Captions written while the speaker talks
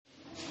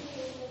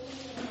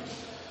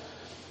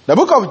The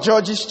book of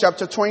Judges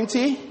chapter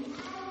 20.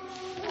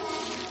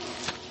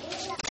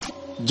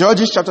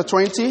 Judges chapter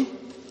 20.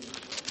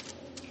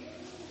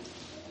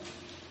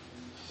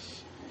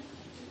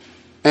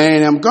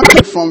 And I'm going to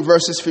read from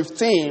verses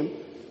 15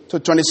 to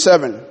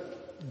 27.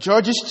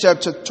 Judges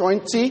chapter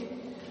 20,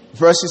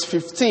 verses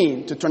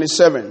 15 to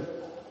 27.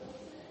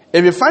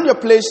 If you find your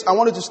place, I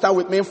want you to stand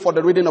with me for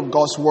the reading of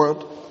God's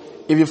word.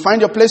 If you find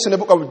your place in the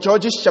book of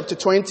Judges chapter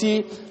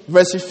 20,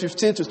 verses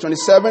 15 to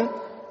 27,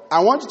 I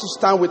want you to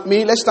stand with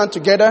me. Let's stand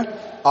together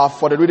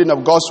for the reading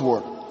of God's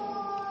word.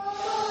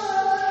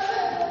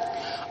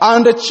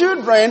 And the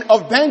children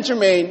of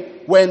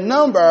Benjamin were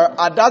numbered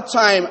at that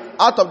time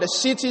out of the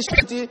cities,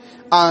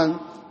 and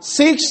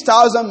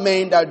 6,000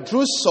 men that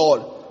drew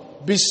sword,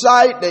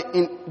 beside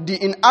the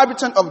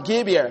inhabitant of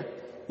Gibeah,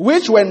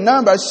 which were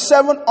numbered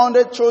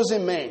 700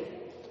 chosen men.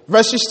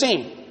 Verse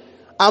 16.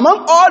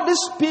 Among all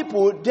these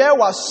people, there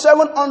were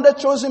 700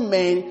 chosen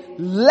men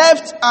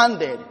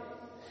left-handed,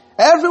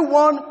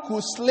 everyone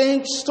who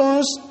sling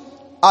stones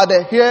at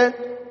the hair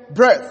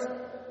breadth,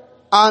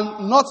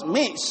 and not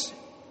miss.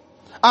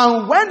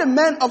 And when the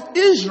men of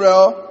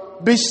Israel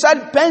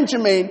beside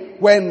Benjamin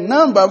were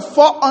numbered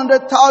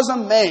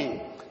 400,000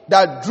 men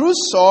that drew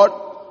sword,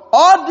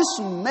 all these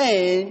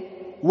men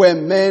were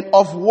men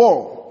of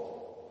war.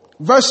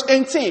 Verse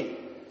 18.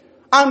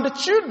 And the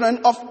children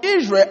of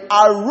Israel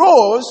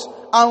arose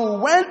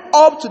and went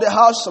up to the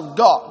house of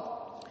God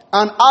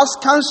and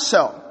asked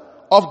counsel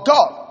of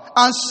God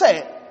and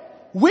said,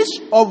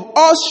 which of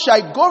us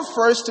shall go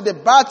first to the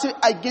battle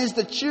against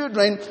the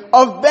children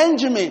of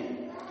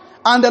Benjamin?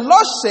 And the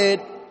Lord said,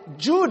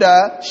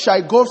 Judah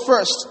shall go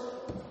first.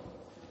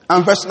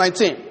 And verse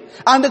 19.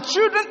 And the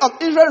children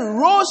of Israel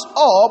rose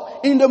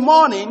up in the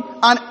morning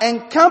and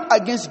encamped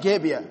against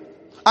Gibeah.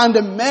 And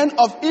the men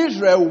of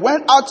Israel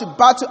went out to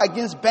battle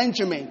against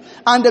Benjamin.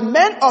 And the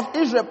men of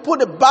Israel put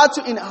the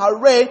battle in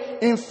array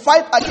in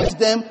fight against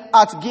them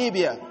at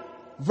Gibeah.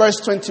 Verse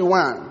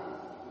 21.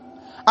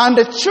 And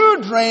the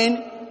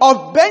children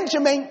of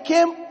Benjamin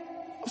came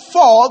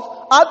forth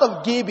out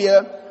of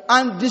Gibeah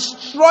and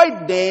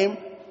destroyed them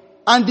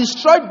to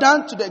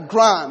the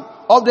ground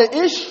of the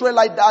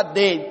Israelites that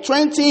day,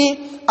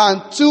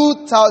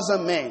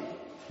 22,000 men.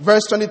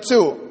 Verse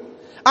 22.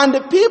 And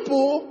the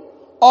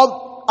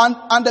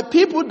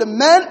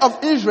men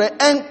of Israel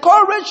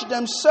encouraged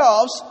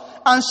themselves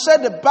and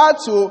set the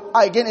battle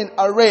again in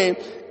array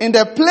in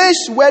the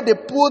place where they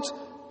put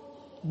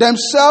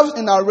themselves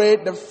in array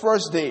the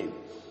first day.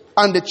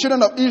 And the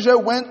children of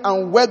Israel went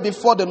and wept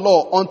before the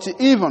Lord until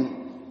even,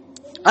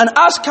 and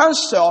asked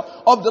counsel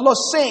of the Lord,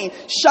 saying,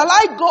 shall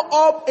I go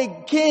up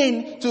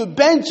again to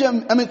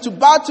battle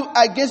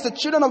against the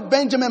children of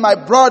Benjamin, my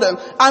brother?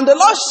 And the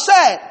Lord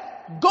said,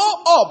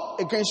 go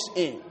up against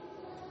him.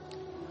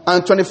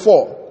 And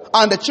 24.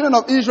 And the children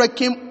of Israel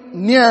came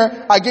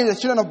near against the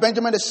children of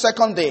Benjamin the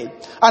second day.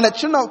 And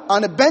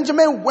the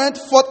Benjamin went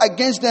forth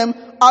against them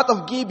out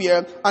of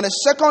Gibeah and the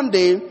second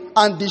day,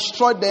 and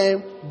destroyed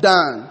them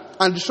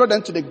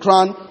to the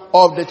ground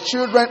of the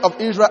children of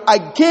Israel.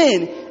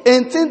 Again,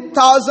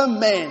 18,000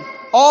 men.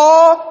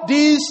 All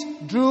these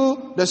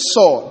drew the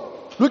sword.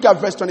 Look at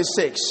verse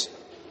 26.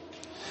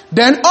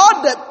 Then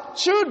all the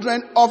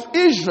children of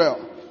Israel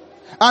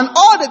and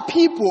all the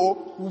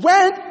people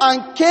went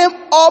and came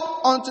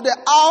up unto the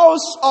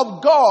house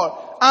of God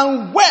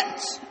and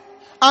wept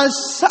and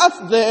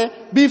sat there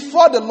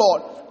before the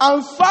Lord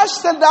and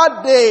fasted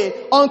that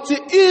day until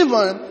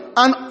even,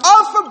 and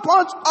offered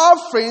burnt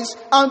offerings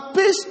and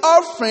peace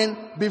offering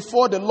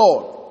before the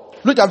Lord.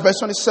 Look at verse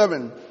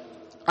 27.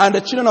 And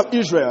the children of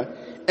Israel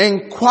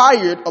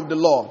inquired of the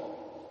Lord,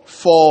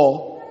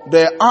 for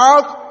the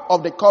ark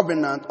of the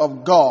covenant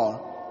of God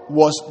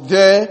was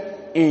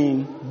there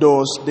in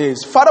those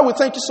days. Father, we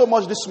thank you so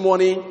much this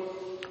morning.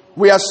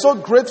 We are so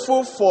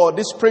grateful for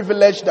this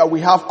privilege that we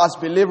have as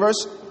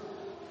believers.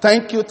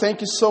 Thank you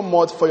so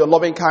much for your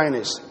loving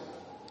kindness.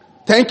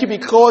 Thank you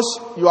because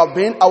you have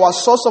been our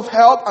source of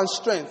help and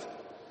strength.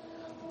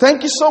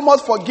 Thank you so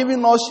much for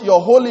giving us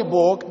your holy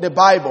book, the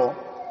Bible,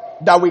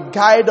 that will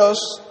guide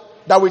us,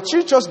 that will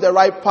teach us the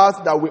right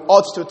path that we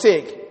ought to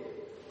take.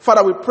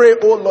 Father, we pray,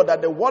 oh Lord,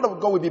 that the word of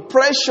God will be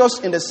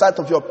precious in the sight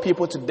of your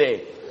people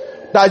today.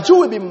 That you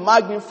will be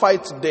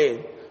magnified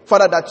today.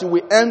 Father, that you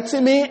will empty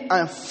me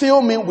and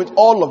fill me with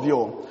all of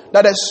you.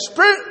 That the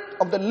Spirit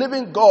of the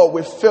living God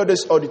will fill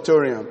this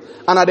auditorium.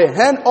 And at the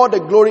end, all the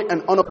glory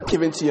and honor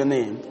given to your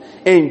name.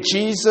 In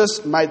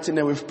Jesus' mighty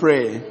name we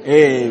pray.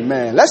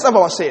 Amen. Let's have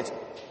our seat.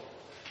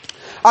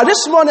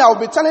 This morning I will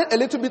be telling a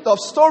little bit of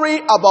story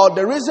about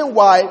the reason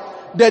why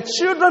the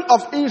children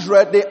of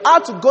Israel, they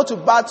had to go to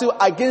battle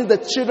against the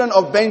children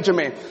of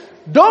Benjamin.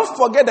 Don't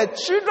forget, the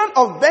children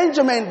of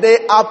Benjamin,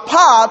 they are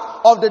part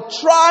of the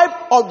tribe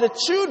of the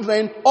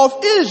children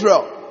of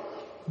Israel.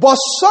 But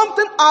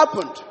something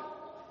happened.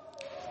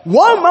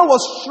 One man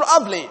was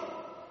traveling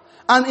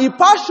and he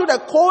passed through the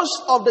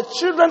coast of the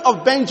children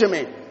of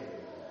Benjamin,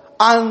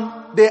 and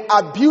they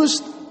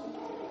abused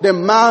the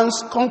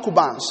man's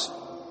concubines.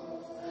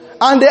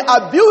 And they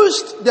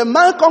abused the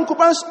man's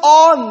concubines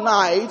all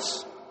night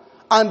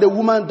and the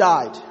woman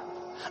died.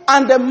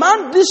 And the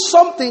man did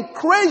something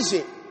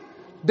crazy.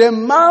 The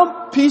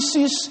man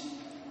pieces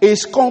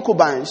his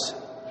concubines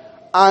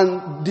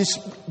and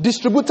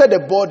distributed the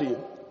body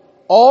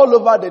all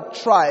over the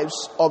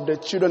tribes of the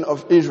children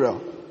of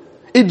Israel.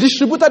 He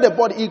distributed the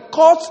body. He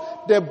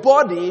cut the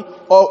body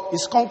of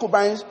his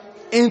concubines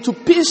into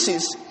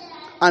pieces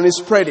and he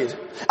spread it.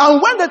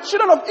 And when the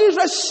children of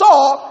Israel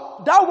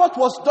saw that what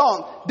was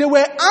done, they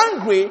were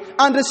angry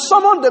and they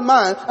summoned the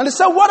man and they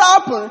said, what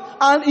happened?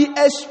 And he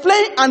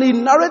explained and he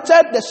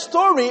narrated the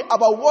story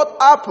about what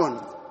happened.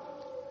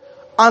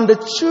 And the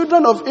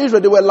children of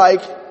Israel, they were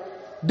like,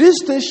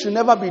 these things should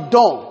never be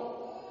done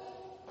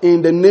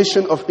in the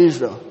nation of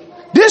Israel.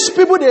 These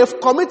people, they have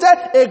committed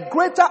a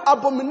greater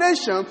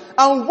abomination.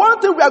 And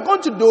one thing we are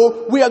going to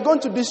do, we are going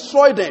to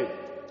destroy them.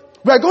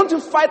 We are going to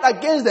fight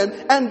against them.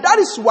 And that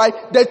is why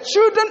the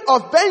children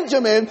of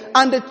Benjamin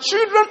and the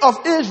children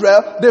of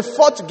Israel, they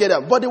fought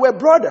together. But they were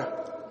brothers.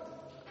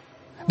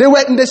 They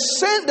were in the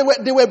same,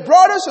 they were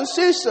brothers and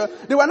sisters.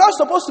 They were not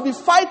supposed to be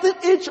fighting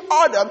each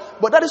other.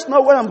 But that is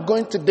not where I'm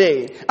going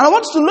today. And I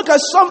want you to look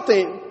at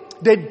something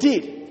they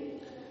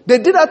did. They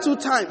did that 2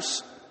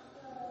 times.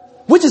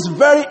 Which is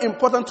very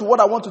important to what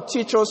I want to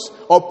teach us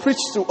or preach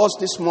to us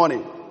this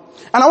morning.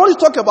 And I want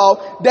to talk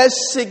about the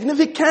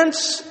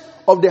significance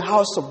of the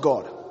house of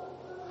God.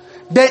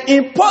 The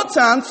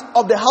importance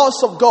of the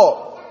house of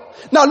God.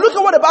 Now look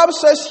at what the Bible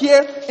says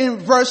here in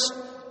verse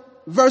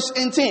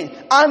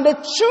 18. And the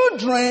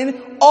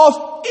children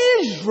of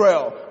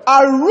Israel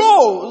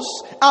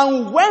arose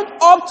and went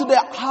up to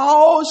the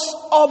house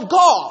of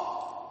God.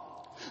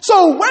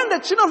 So when the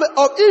children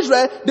of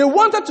Israel, they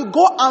wanted to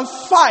go and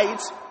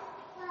fight,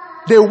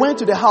 they went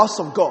to the house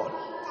of God.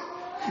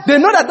 They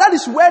know that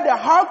is where the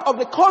ark of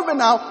the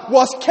covenant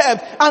was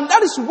kept. And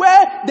that is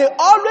where they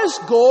always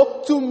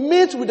go to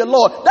meet with the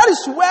Lord. That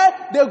is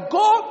where they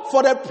go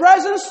for the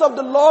presence of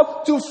the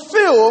Lord to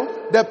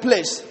fill the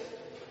place.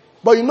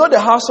 But you know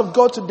the house of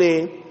God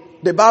today,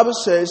 the Bible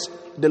says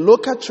the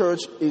local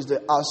church is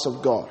the house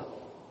of God.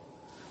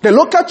 The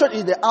local church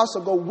is the house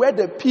of God where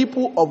the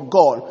people of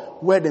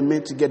God, where they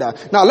meet together.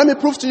 Now let me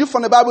prove to you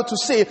from the Bible to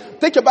say,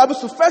 take your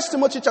Bibles to 1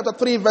 Timothy chapter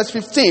 3 verse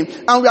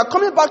 15. And we are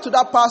coming back to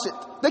that passage.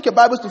 Take your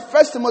Bibles to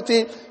 1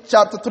 Timothy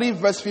chapter 3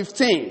 verse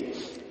 15.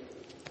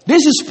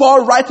 This is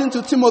Paul writing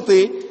to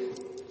Timothy,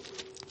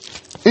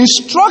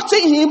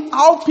 instructing him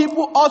how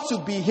people ought to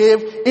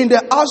behave in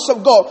the house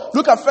of God.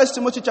 Look at 1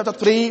 Timothy chapter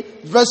 3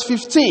 verse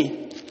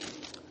 15.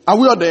 Are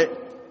we all there?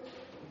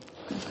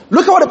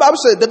 Look at what the Bible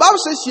says. The Bible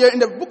says here in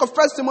the book of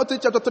 1 Timothy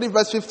chapter 3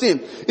 verse 15.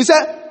 It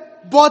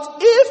said, but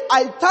if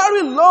I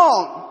tarry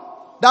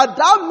long, that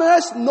thou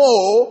mayest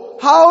know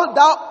how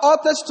thou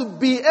oughtest to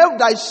behave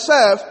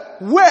thyself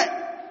where?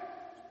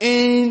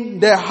 In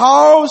the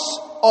house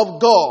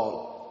of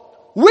God,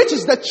 which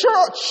is the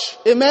church.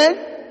 Amen.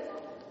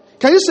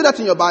 Can you see that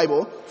in your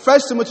Bible? 1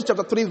 Timothy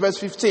chapter 3 verse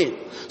 15.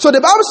 So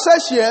the Bible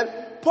says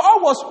here,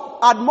 Paul was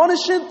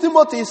admonishing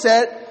Timothy. He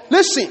said,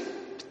 listen,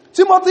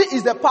 Timothy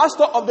is the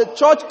pastor of the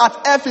church at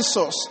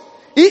Ephesus.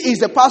 He is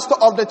the pastor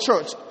of the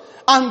church.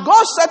 And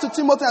God said to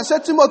Timothy and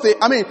said,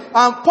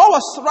 Paul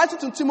was writing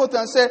to Timothy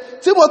and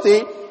said,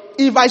 Timothy,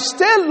 if I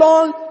stay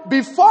long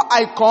before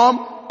I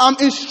come, I'm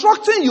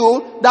instructing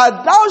you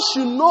that thou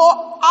should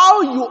know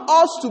how you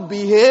ought to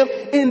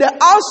behave in the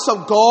house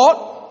of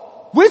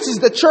God, which is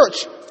the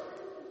church.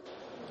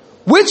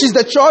 Which is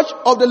the church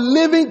of the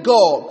living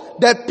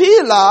God, the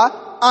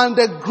pillar and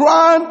the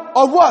ground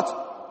of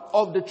what?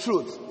 Of the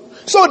truth.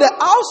 So the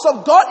house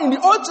of God in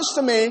the Old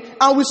Testament,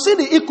 and we see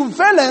the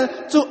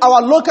equivalent to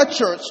our local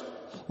church,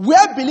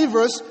 where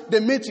believers, they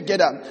meet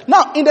together.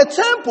 Now, in the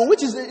temple,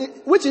 which is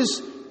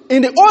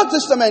in the Old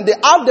Testament, they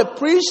have the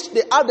priests,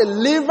 they have the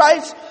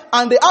Levites,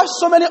 and they have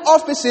so many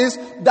offices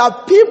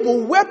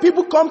where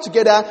people come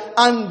together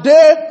and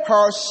they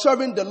are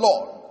serving the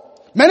Lord.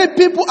 Many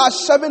people are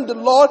serving the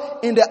Lord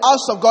in the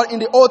house of God in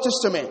the Old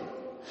Testament.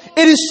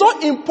 It is so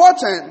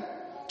important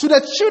to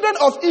the children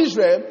of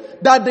Israel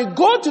that they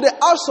go to the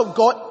house of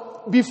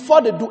God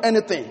before they do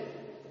anything.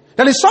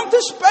 There is something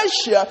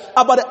special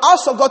about the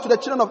house of God to the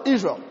children of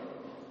Israel.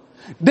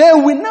 They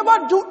will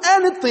never do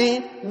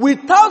anything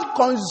without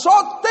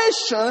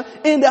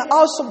consultation in the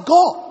house of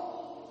God.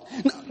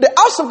 The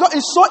house of God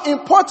is so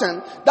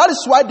important. That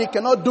is why they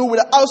cannot do with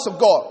the house of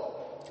God.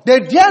 They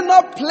dare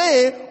not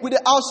play with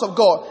the house of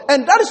God.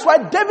 And that is why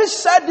David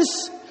said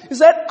this. He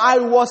said, I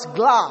was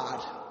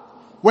glad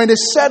when they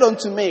said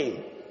unto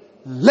me,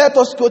 let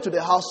us go to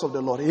the house of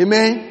the Lord.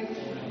 Amen.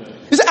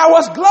 He said, I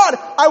was glad.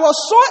 I was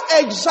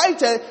so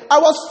excited. I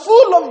was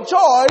full of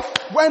joy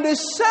when they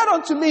said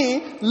unto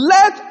me,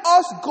 let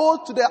us go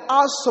to the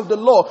house of the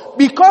Lord.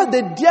 Because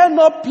they dare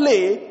not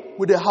play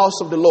with the house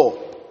of the Lord.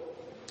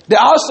 The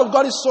house of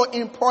God is so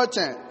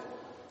important.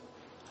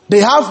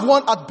 They have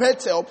one at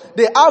Bethel.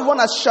 They have one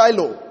at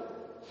Shiloh.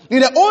 In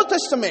the Old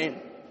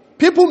Testament,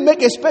 people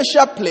make a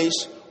special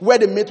place where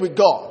they meet with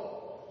God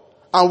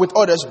and with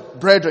others,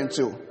 brethren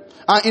too.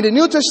 And in the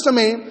New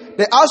Testament,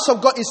 the house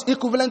of God is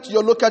equivalent to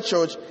your local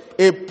church,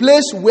 a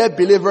place where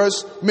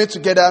believers meet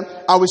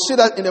together. And we see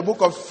that in the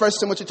book of 1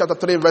 Timothy chapter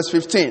 3, verse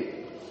 15.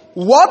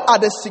 What are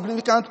the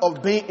significance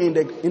of being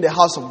in the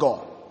house of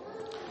God?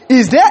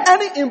 Is there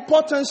any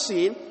importance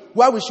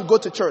why we should go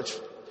to church?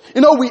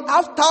 You know, we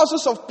have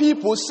thousands of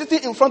people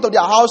sitting in front of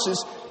their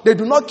houses. They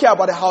do not care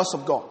about the house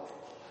of God.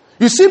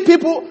 You see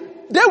people,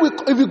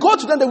 if you go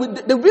to them, they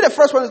will be the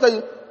first one to tell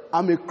you,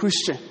 I'm a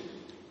Christian.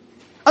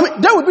 I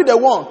mean, they will be the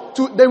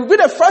they will be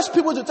the first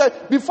people to tell you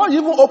before you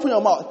even open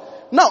your mouth.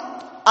 Now,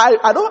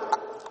 I don't,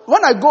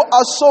 when I go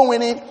out soul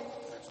winning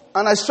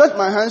and I stretch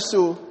my hands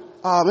to,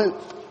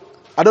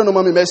 I don't know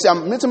Mommy Mercy,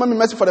 I'm meeting Mommy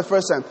Mercy for the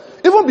first time.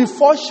 Even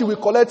before she will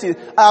collect it,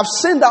 I have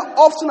seen that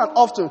often and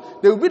often.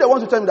 They will be the one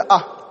to tell me that,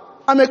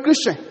 I'm a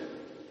Christian.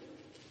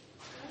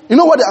 You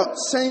know what they are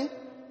saying?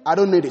 I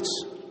don't need it.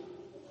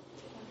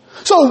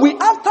 So we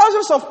have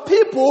thousands of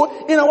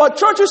people in our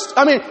churches,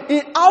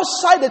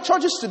 outside the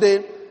churches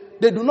today.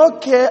 They do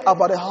not care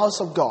about the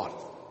house of God.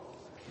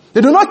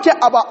 They do not care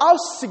about how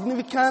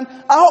significant,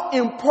 how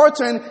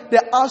important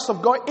the house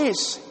of God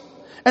is.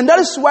 And that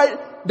is why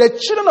the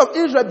children of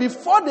Israel,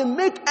 before they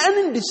make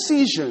any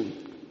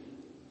decision,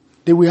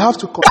 they will have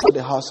to consider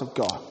the house of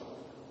God.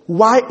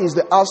 Why is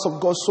the house of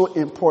God so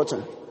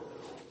important?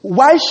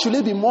 Why should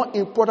it be more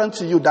important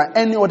to you than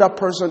any other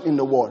person in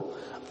the world?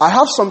 I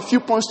have some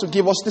few points to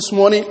give us this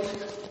morning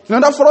in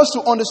order for us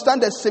to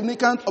understand the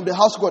significance of the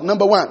house of God.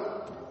 Number one,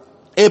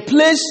 a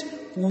place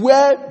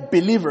where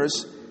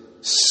believers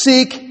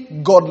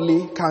seek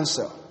godly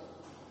counsel.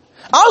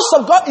 House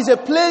of God is a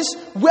place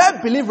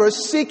where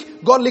believers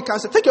seek godly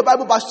counsel. Take your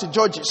Bible back to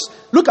Judges.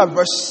 Look at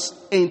verse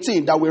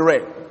 18 that we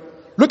read.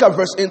 Look at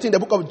verse 18, the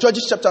book of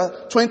Judges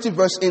chapter 20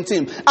 verse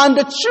 18. And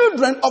the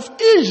children of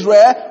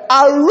Israel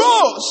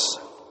arose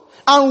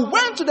and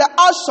went to the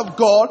house of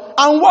God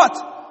and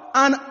what?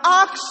 And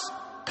asked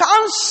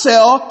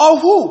counsel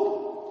of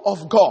who?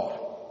 Of God.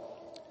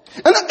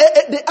 And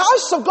the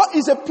house of God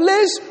is a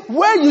place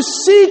where you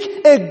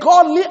seek a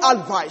godly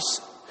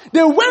advice.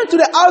 They went to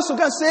the house of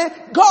God and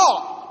said,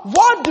 God,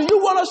 what do you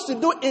want us to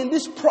do in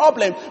this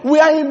problem? We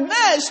are in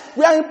mess.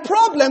 We are in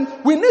problem.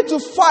 We need to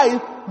fight.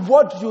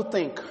 What do you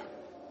think?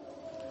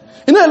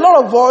 You know, a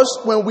lot of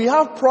us, when we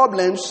have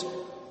problems,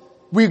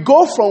 we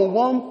go from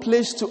one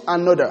place to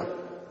another.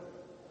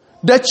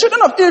 The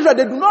children of Israel,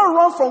 they do not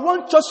run from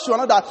one church to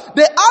another.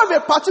 They have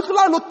a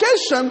particular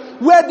location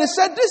where they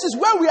said, this is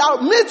where we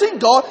are meeting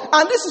God,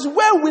 and this is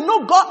where we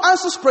know God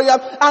answers prayer,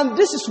 and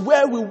this is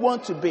where we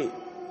want to be.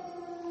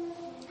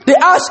 They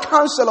ask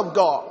counsel of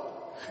God.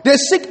 They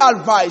seek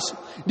advice.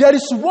 There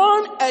is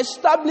one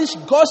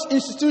established God's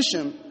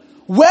institution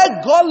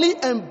where godly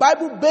and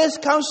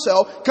Bible-based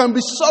counsel can be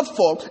sought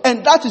for,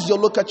 and that is your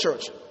local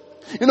church.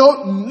 You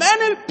know,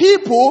 many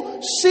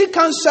people seek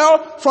counsel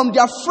from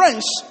their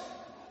friends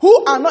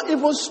who are not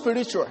even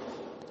spiritual.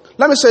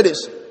 Let me say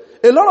this.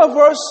 A lot of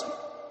us,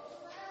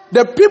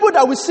 the people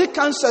that we seek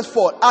counsel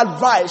for,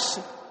 advice,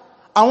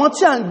 they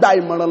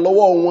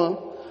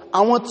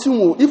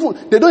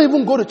don't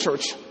even go to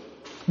church.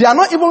 They are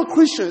not even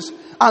Christians.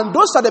 And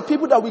those are the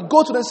people that we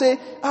go to and say,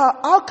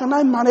 how can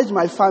I manage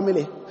my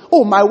family?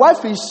 Oh, my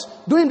wife is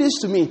doing this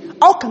to me.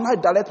 How can I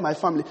direct my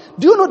family?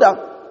 Do you know that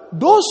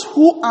those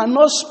who are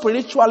not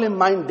spiritually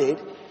minded,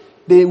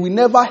 they will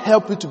never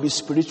help you to be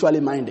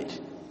spiritually minded?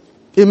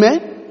 Amen?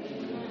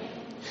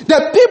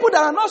 The people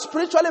that are not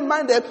spiritually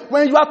minded,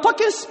 when you are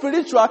talking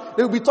spiritual,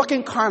 they will be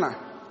talking carnal.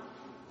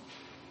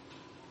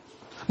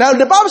 Now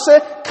the Bible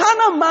says,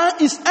 carnal man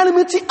is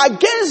enmity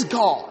against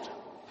God.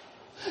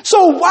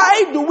 So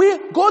why do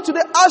we go to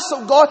the house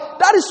of God?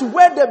 That is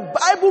where the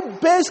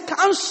Bible-based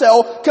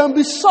counsel can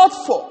be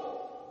sought for.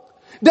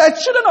 The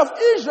children of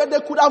Israel, they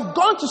could have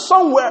gone to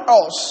somewhere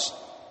else.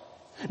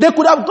 They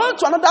could have gone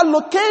to another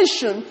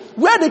location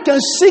where they can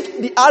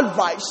seek the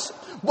advice.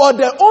 But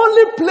the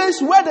only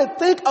place where they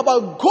think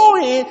about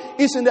going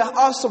is in the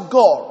house of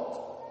God.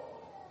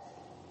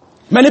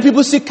 Many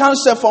people seek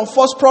counsel from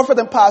false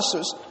prophets and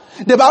pastors.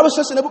 The Bible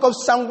says in the book of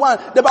Psalm 1,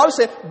 the Bible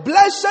says,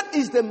 blessed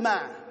is the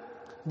man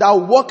that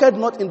walketh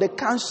not in the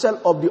counsel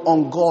of the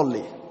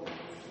ungodly.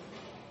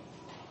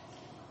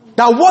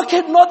 That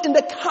walketh not in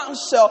the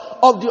counsel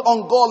of the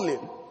ungodly.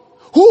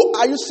 Who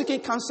are you seeking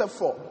counsel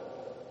for?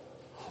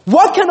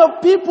 What kind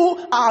of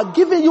people are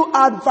giving you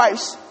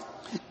advice?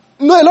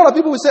 You know, a lot of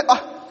people will say,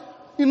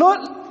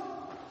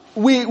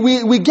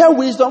 we get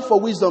wisdom for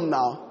wisdom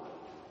now.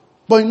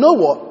 But you know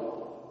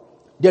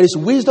what? There is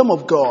wisdom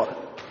of God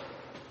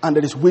and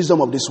there is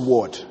wisdom of this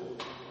world.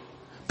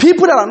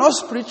 People that are not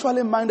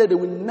spiritually minded, they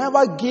will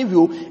never give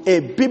you a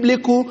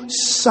biblical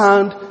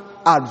sound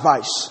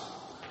advice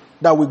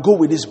that will go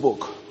with this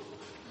book.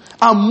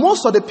 And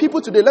most of the people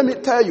today, let me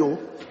tell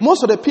you,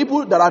 most of the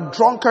people that are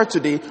drunkard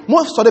today,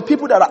 most of the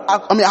people that are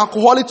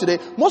alcoholic today,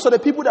 most of the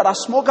people that are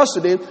smokers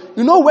today,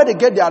 you know where they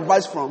get their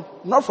advice from?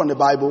 Not from the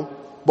Bible,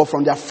 but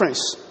from their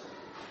friends.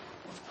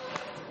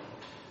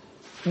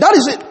 That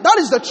is it. That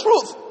is the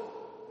truth.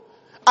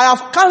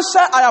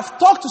 I have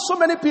talked to so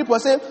many people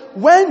and say,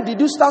 when did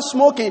you start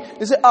smoking?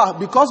 They say,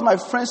 because my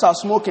friends are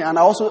smoking and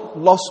I also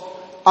lost,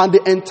 and they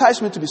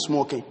entice me to be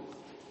smoking.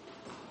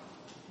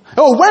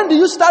 Oh, when did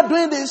you start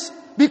doing this?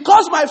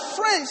 Because my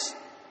friends.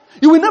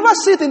 You will never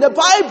see it in the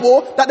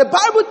Bible that the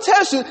Bible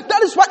tells you.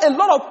 That is why a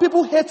lot of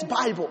people hate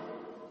Bible.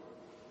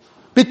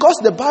 Because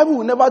the Bible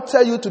will never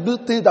tell you to do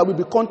things that will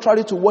be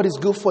contrary to what is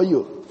good for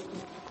you.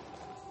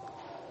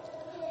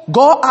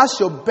 God has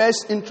your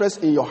best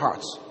interest in your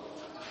heart.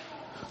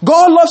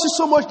 God loves you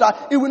so much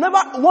that He will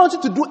never want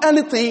you to do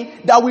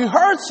anything that will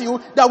hurt you,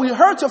 that will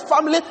hurt your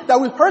family, that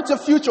will hurt your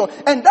future.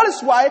 And that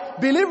is why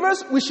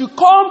believers, we should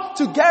come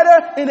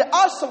together in the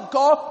house of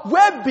God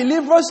where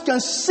believers can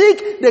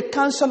seek the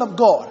counsel of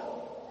God.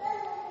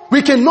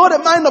 We can know the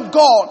mind of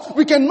God.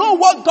 We can know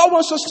what God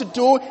wants us to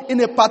do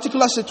in a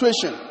particular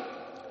situation.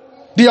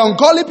 The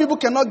ungodly people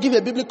cannot give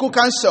a biblical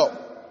counsel.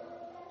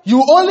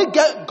 You only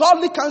get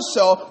godly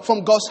counsel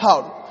from God's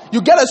house.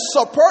 You get a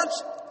support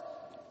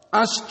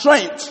and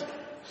strength.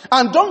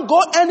 And don't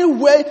go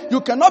anywhere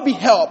you cannot be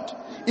helped.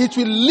 It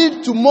will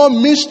lead to more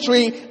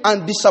mystery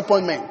and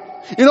disappointment.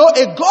 You know,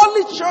 a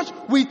godly church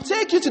will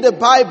take you to the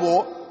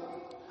Bible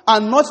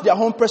and not their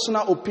own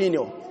personal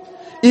opinion.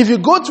 If you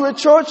go to a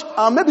church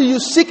and maybe you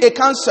seek a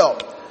counsel,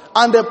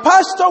 and the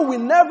pastor will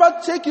never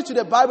take you to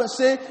the Bible and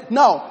say,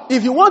 now,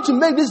 if you want to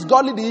make this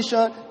godly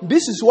decision,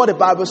 this is what the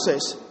Bible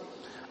says.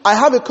 I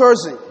have a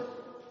cousin.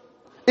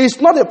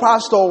 He's not a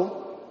pastor,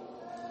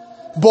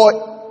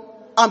 but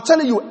I'm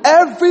telling you,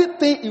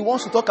 everything he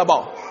wants to talk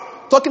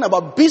about, talking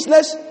about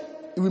business,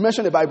 he will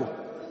mention the Bible.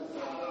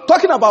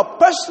 Talking about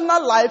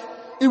personal life,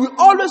 he will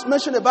always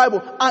mention the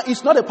Bible, and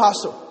he's not a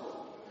pastor.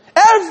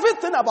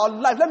 Everything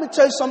about life, let me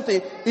tell you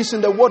something, is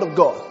in the Word of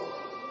God.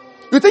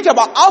 You think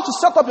about how to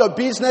set up your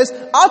business,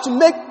 how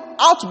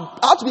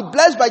to be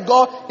blessed by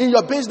God in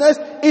your business,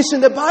 is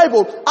in the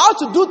Bible. How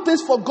to do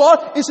things for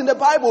God is in the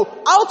Bible.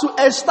 How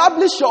to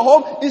establish your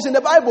home is in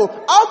the Bible.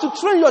 How to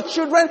train your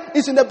children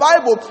is in the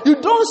Bible. You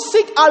don't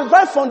seek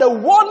advice from the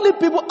worldly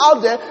people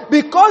out there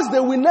because they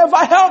will never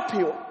help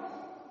you.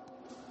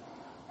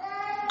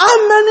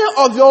 How many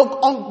of your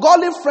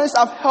ungodly friends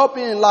have helped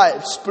you in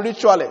life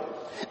spiritually?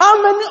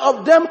 How many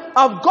of them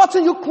have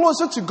gotten you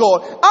closer to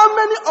God? How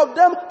many of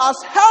them has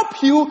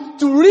helped you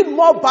to read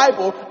more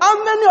Bible?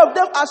 How many of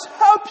them has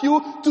helped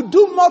you to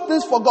do more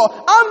things for God?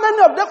 How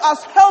many of them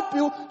has helped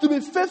you to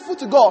be faithful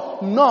to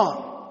God? None.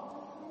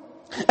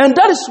 And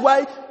that is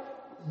why,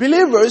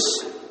 believers,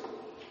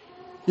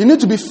 you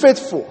need to be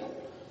faithful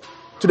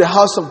to the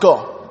house of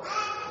God.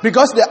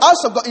 Because the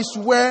house of God is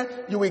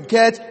where you will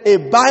get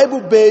a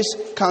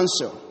Bible-based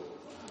counsel.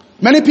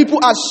 Many people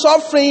are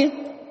suffering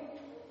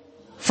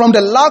from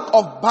the lack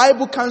of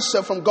Bible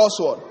counsel from God's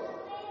word,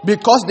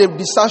 because they've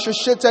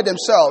disassociated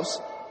themselves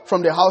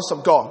from the house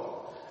of God.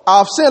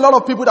 I've seen a lot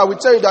of people that will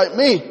tell you that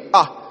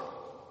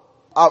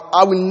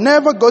I will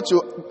never go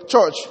to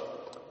church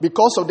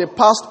because of the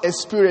past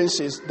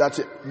experiences that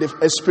they've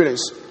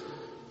experienced.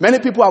 Many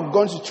people have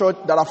gone to church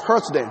that have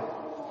hurt them.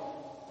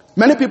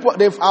 Many people,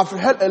 I've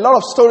heard a lot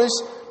of stories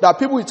that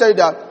people will tell you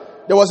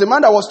that there was a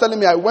man that was telling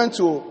me I went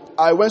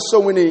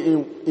so many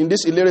in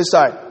this Illyria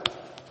side.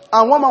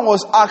 And one man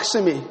was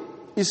asking me,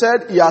 he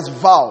said he has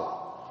vowed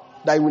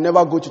that he will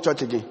never go to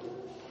church again.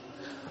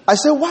 I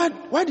said, why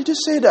did you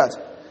say that?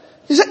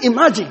 He said,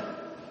 imagine,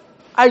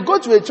 I go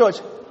to a church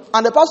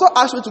and the pastor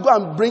asked me to go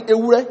and bring a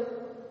wure.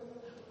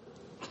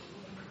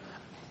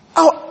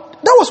 Oh,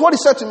 that was what he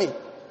said to me.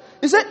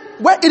 He said,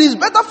 well, it is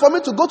better for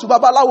me to go to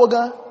Babalawo.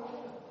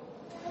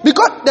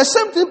 Because the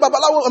same thing,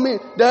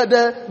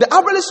 the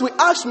herbalist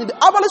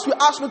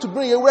will ask me to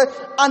bring a wure.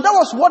 And that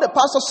was what the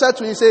pastor said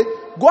to me. He said,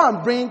 go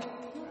and bring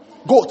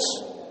goats.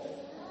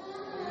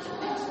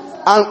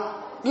 And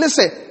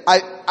listen,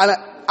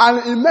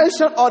 and he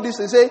mentioned all this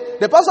and say,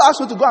 the pastor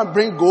asked me to go and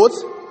bring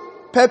goats,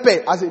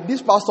 pepper. I said,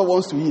 this pastor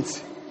wants to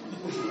eat.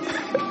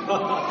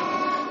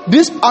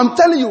 I'm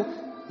telling you,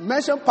 he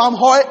mentioned palm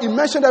oil, he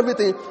mentioned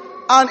everything.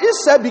 And he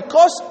said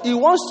because he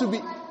wants to be,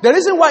 the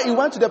reason why he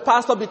went to the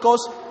pastor,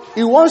 because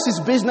he wants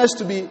his business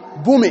to be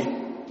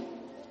booming,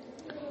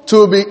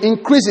 to be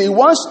increasing. He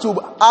wants to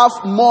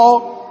have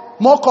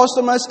more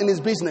customers in his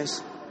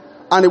business.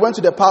 And he went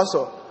to the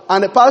pastor.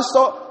 And the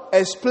pastor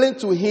explained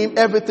to him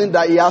everything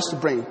that he has to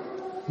bring.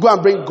 Go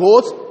and bring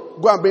goats.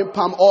 Go and bring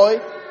palm oil.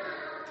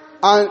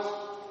 And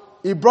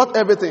he brought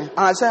everything. And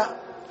I said,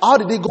 how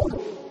did he go?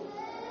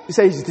 He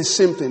said, it's the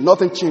same thing.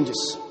 Nothing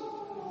changes.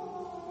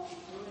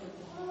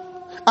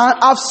 And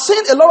I've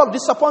seen a lot of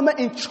disappointment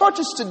in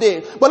churches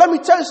today. But let me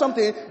tell you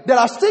something. There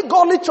are still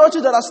godly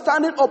churches that are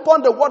standing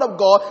upon the word of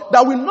God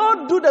that will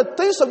not do the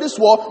things of this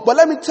world. But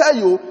let me tell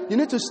you, you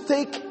need to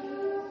stay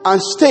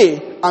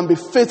and be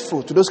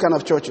faithful to those kind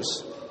of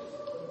churches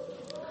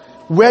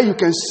where you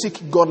can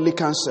seek godly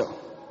counsel.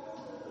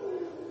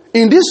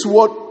 In this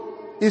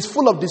world is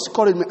full of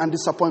discouragement and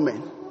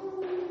disappointment.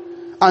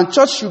 And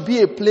church should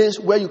be a place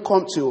where you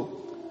come to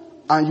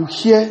and you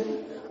hear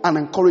an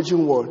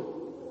encouraging word,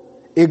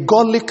 a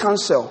godly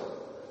counsel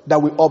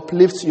that will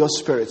uplift your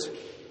spirit.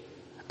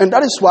 And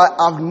that is why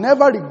I've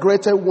never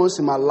regretted once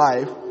in my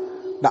life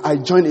that I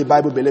joined a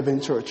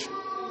Bible-believing church.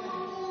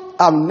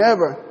 I've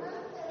never.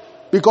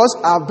 Because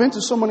I've been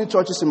to so many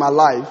churches in my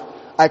life.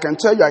 I can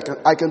tell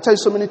you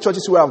so many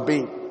churches where I've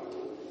been.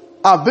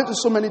 I've been to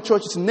so many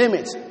churches, name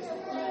it.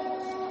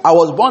 I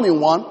was born in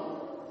one.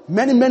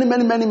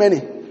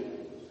 Many.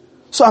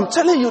 So I'm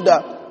telling you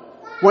that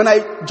when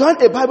I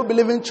joined a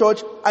Bible-believing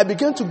church, I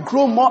began to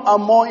grow more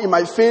and more in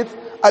my faith.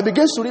 I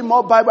began to read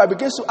more Bible. I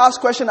began to ask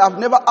questions I've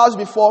never asked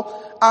before.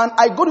 And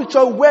I go to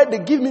church where they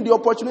give me the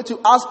opportunity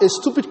to ask a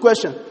stupid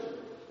question.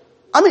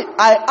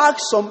 I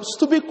asked some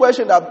stupid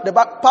question that the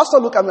pastor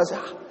looked at me and said,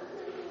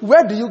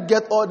 where do you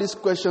get all these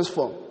questions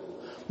from?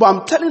 But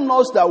I'm telling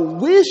us that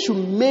we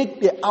should make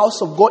the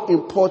house of God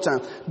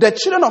important. The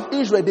children of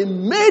Israel, they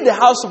made the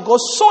house of God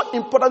so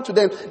important to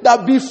them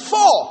that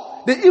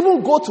before they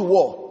even go to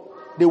war,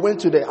 they went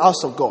to the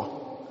house of God.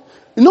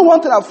 You know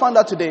one thing I found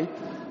out today?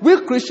 We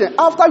Christians,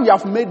 after we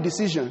have made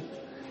decision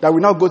that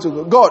we now go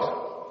to God,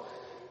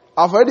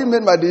 I've already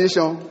made my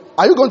decision.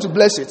 Are you going to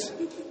bless it?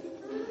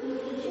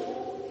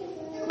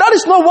 That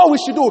is not what we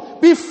should do.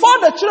 Before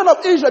the children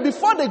of Israel,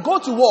 before they go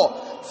to war,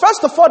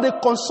 first of all, they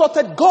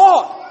consulted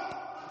God.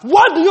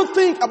 What do you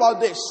think about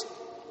this?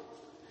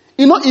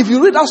 You know, if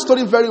you read that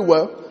story very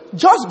well,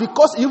 just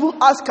because you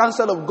even asked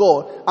counsel of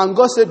God and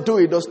God said do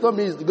it, does not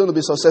mean it's going to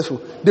be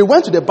successful. They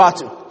went to the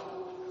battle.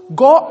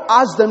 God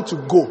asked them to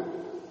go.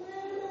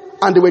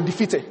 And they were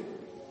defeated.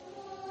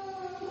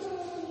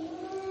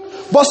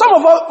 But some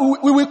of us,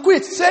 we will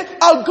quit. Say,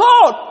 oh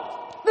God,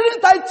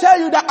 didn't I tell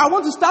you that I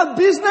want to start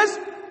business?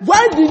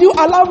 Why did you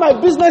allow my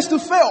business to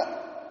fail?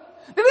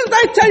 Didn't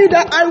I tell you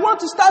that I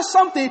want to start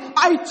something?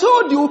 I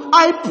told you,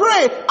 I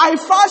prayed, I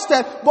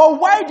fasted,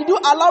 but why did you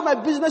allow my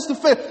business to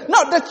fail?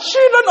 Now, the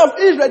children of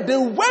Israel, they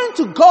went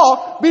to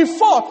God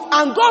before,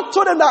 and God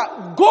told them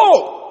that,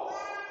 go.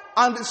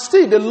 And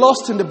still, they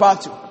lost in the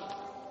battle.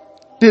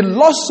 They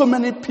lost so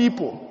many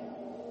people.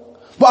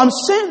 But I'm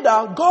saying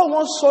that God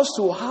wants us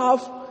to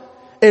have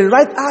a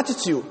right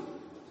attitude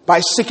by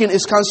seeking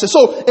His counsel.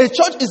 So, a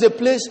church is a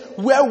place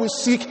where we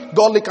seek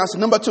godly counsel.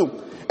 Number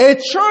 2. A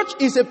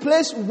church is a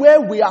place where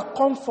we are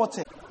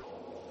comforted.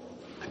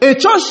 A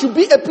church should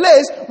be a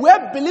place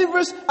where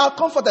believers are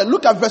comforted.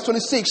 Look at verse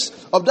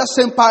 26 of that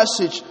same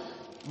passage.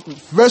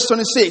 Verse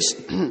 26.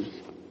 And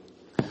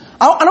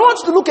I want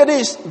you to look at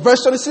this.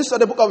 Verse 26 of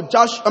the book of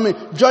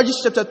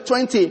Judges chapter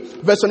 20,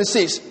 verse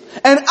 26.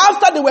 And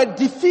after they were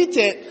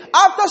defeated,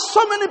 after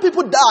so many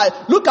people died,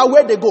 look at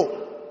where they go.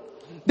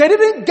 They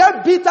didn't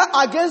get bitter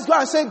against God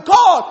and say,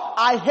 God,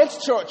 I hate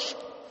church.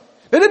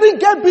 They didn't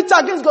get bitter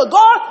against God.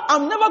 God,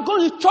 I'm never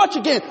going to church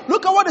again.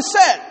 Look at what it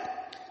said.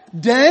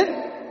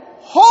 Then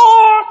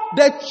all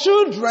the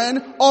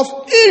children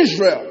of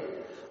Israel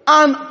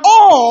and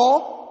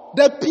all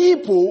the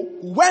people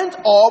went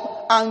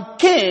up and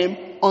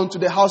came unto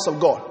the house of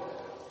God.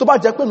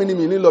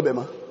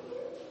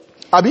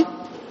 Abi?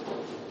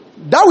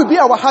 That would be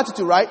our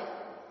attitude, right?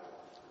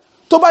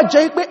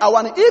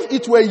 If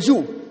it were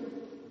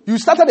you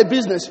started a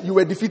business, you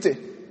were defeated.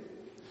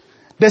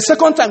 The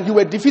second time, you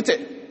were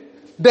defeated.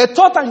 The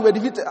third time you were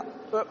defeated.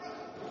 That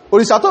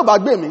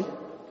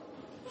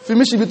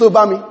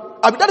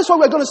is what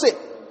we're going to say.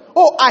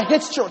 Oh, I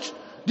hate church.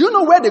 Do you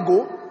know where they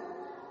go?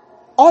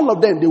 All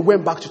of them, they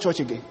went back to church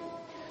again.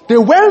 They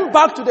went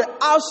back to the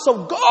house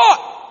of God.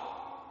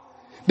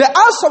 The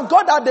house of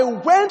God that they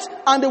went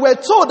and they were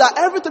told that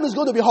everything is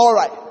going to be all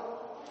right.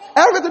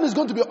 Everything is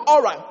going to be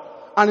all right.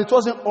 And it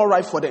wasn't all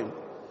right for them.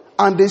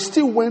 And they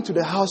still went to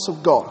the house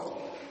of God.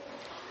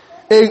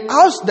 The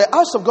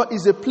house of God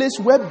is a place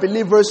where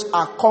believers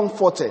are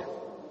comforted.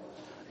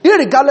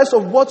 Irregardless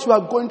of what you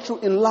are going through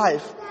in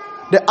life,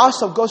 the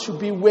house of God should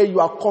be where you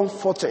are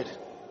comforted.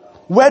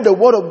 Where the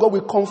word of God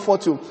will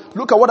comfort you.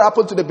 Look at what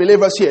happened to the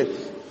believers here.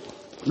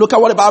 Look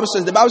at what the Bible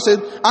says. The Bible says,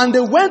 and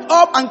they went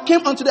up and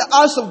came unto the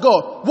house of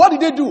God. What did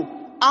they do?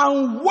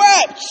 And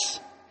wept.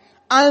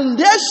 And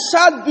they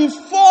sat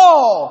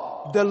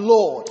before the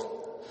Lord.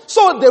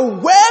 So they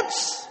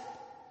wept.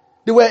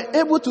 They were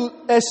able to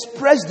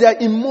express their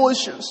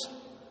emotions.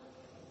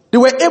 They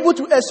were able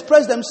to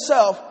express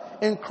themselves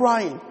in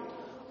crying.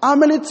 How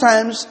many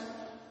times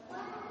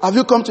have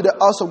you come to the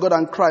house of God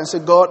and cried and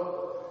said, God,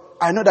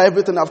 I know that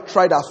everything I've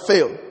tried has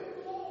failed,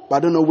 but I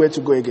don't know where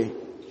to go again.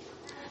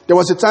 There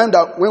was a time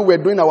that when we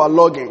were doing our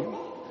logging,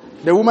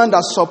 the woman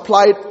that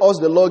supplied us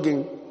the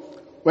logging,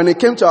 when he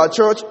came to our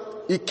church,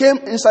 he came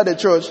inside the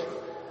church.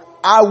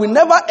 I will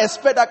never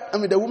expect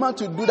the woman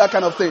to do that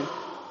kind of thing.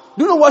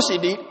 Do you know what she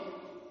did?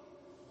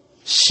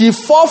 She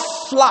fell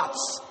flat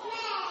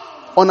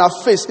on her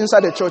face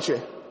inside the church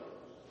here.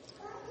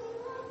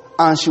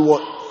 And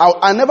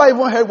I never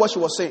even heard what she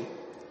was saying.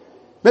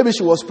 Maybe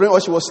she was praying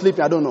or she was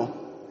sleeping, I don't know.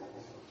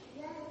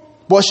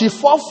 But she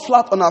fell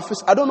flat on her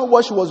face. I don't know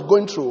what she was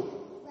going through.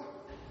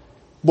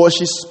 But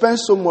she spent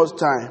so much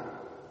time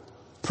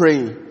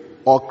praying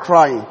or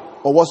crying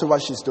or whatever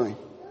she's doing.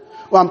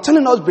 Well, I'm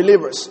telling us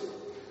believers,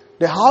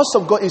 the house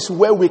of God is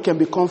where we can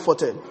be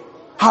comforted.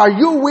 Are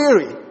you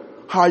weary?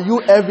 Are you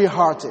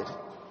heavy-hearted?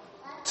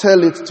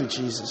 Tell it to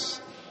Jesus.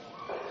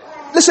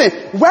 listen,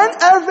 when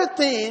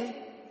everything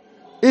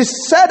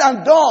is said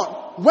and done,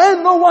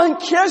 when no one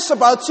cares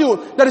about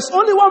you, there is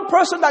only one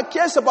person that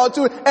cares about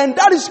you, and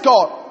that is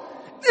God.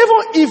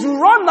 Even if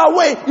you run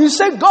away, you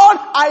say, God,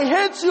 I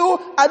hate you,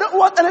 I don't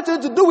want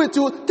anything to do with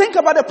you. Think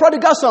about the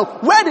prodigal son.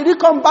 Where did he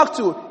come back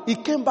to? He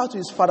came back to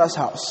his father's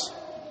house.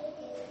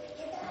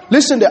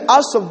 Listen, the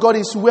house of God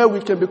is where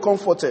we can be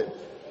comforted.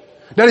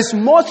 There is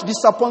much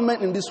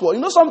disappointment in this world.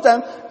 You know,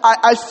 sometimes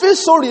I feel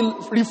so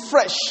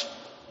refreshed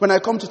when I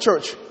come to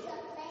church.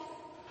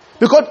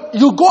 Because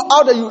you go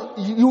out there,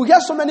 you hear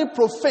so many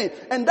profane.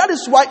 And that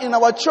is why in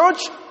our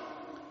church,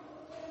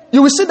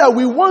 you will see that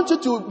we want you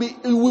to be,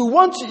 we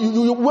want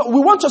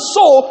your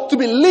soul to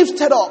be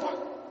lifted up.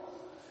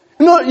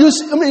 You know, you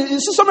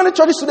see so many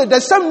churches today, the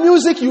same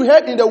music you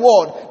hear in the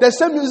world, the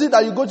same music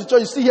that you go to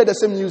church, you still hear the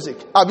same music.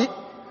 Abi?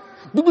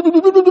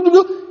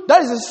 That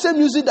is the same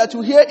music that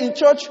you hear in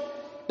church.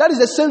 That is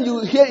the same you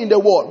hear in the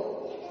world.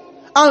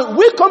 And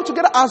we come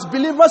together as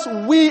believers,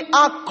 we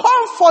are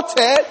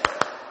comforted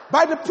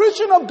by the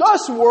preaching of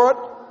God's word.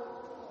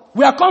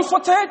 We are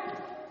comforted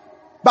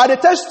by the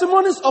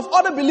testimonies of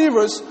other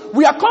believers.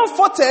 We are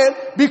comforted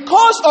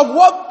because of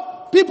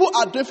what people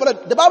are doing for them.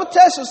 The Bible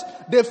tells us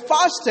they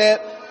fasted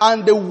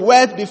and they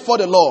wept before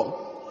the Lord.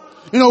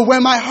 You know,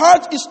 when my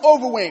heart is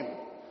overwhelmed,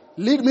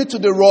 lead me to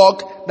the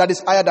rock that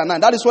is higher than I.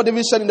 That is what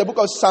David said in the book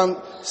of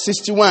Psalm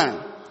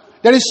 61.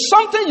 There is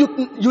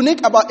something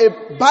unique about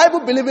a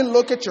Bible-believing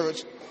local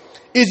church.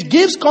 It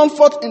gives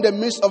comfort in the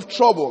midst of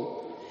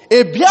trouble.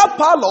 A beer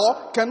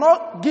parlor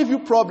cannot give you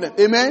problem.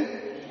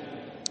 Amen?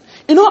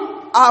 You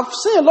know, I've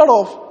seen a lot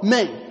of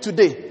men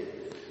today.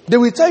 They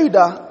will tell you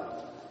that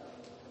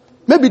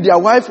maybe their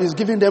wives are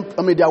giving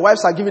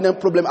them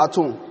problem at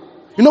home.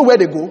 You know where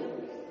they go?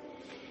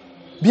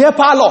 Beer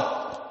parlor.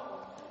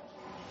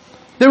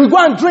 They will go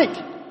and drink.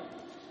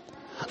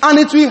 And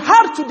it will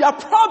add to their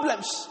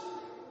problems.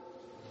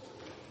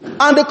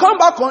 And they come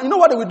back on, you know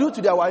what they will do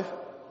to their wife?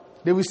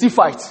 They will still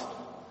fight.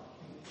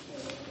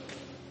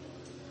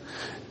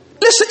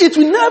 Listen, it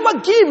will never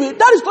give you.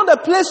 That is not the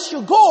place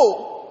you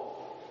go.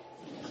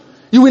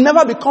 You will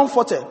never be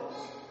comforted.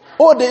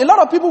 Oh, a lot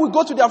of people will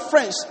go to their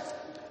friends,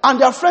 and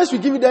their friends will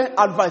give you their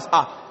advice.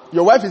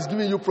 Your wife is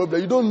giving you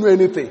problem. You don't know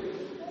anything.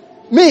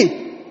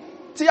 Me,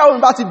 I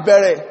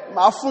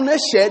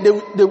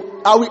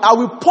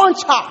will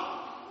punch her.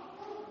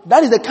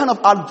 That is the kind of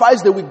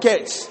advice they will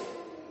get.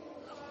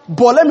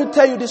 But let me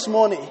tell you this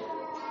morning,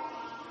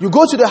 you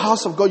go to the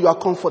house of God, you are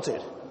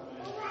comforted.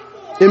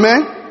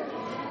 Amen?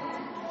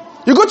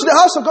 You go to the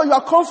house of God, you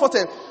are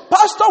comforted.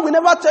 Pastor will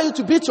never tell you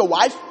to beat your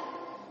wife.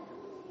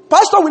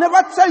 Pastor will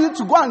never tell you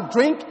to go and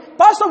drink.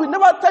 Pastor will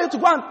never tell you to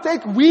go and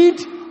take weed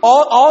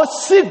or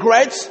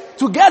cigarettes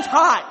to get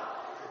high.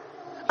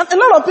 And a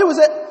lot of people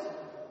say,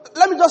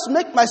 let me just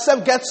make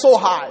myself get so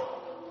high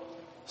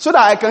so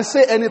that I can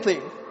say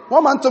anything.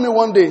 One man told me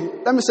one day,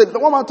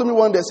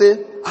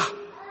 say,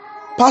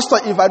 Pastor,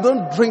 if I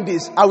don't drink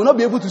this, I will not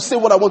be able to say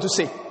what I want to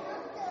say.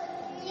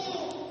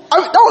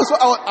 That was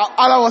what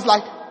I was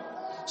like,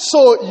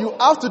 so you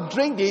have to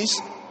drink this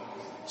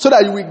so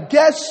that you will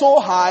get so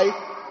high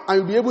and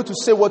you'll be able to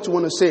say what you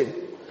want to say.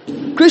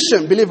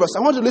 Christian believers, I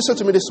want you to listen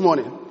to me this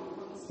morning.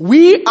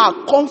 We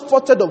are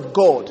comforted of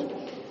God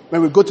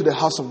when we go to the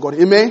house of God.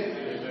 Amen?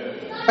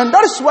 And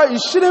that is why you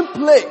shouldn't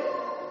play.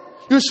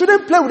 You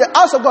shouldn't play with the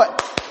house of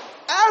God.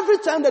 Every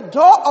time the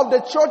door of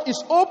the church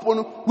is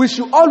open, we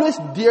should always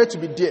dare to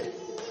be there.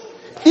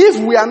 If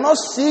we are not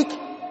sick,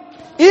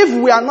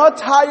 if we are not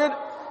tired,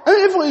 and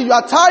if you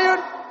are tired,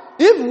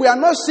 if we are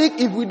not sick,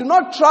 if we do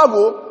not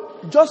travel,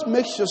 just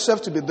make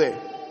yourself to be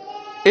there.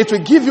 It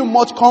will give you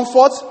much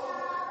comfort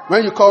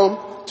when you come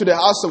to the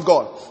house of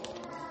God.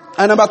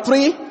 And number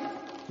 3,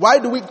 why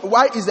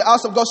is the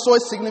house of God so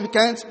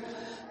significant?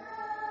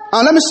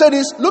 And let me say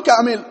this. Look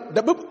at,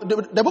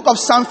 the book of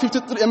Psalm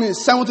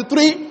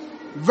 73,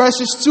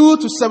 verses 2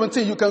 to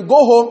 17. You can go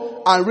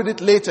home and read it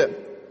later.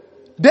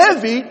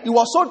 David, he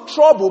was so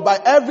troubled by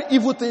every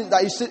evil thing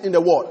that he see in the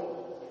world.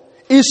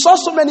 He saw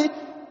so many,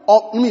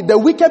 the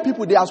wicked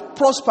people, they are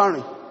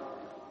prospering.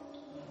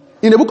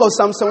 In the book of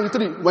Psalm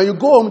 73, when you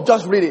go home,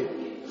 just read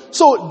it.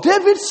 So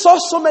David saw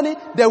so many,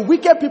 the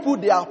wicked people,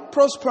 they are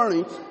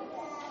prospering.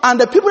 And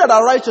the people that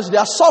are righteous, they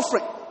are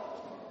suffering.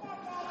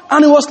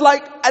 And he was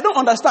like, I don't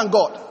understand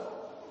God.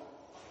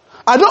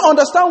 I don't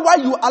understand why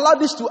you allow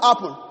this to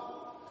happen.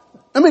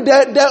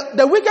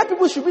 The wicked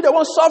people should be the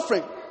ones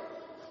suffering.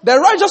 The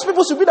righteous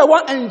people should be the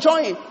one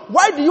enjoying.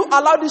 Why do you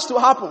allow this to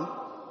happen?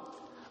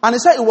 And he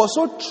said it was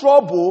so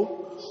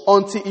troubled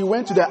until he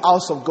went to the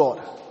house of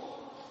God.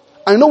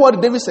 And you know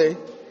what David said?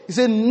 He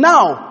said,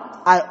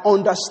 now I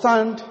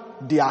understand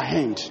their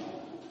hand.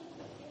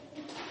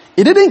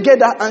 He didn't get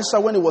that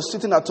answer when he was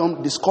sitting at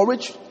home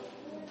discouraged.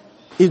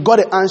 He got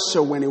the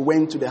answer when he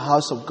went to the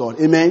house of God.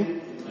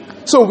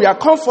 Amen? So we are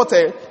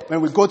comforted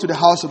when we go to the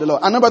house of the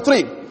Lord. And number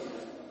 3,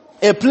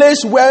 a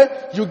place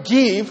where you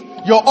give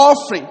your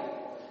offering.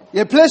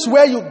 A place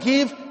where you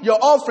give your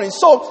offering.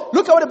 So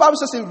look at what the Bible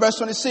says in verse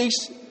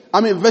 26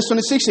 Verse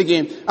 26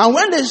 again. And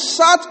when they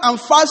sat and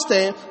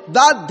fasted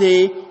that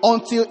day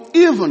until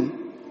even,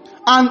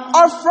 and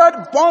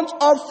offered burnt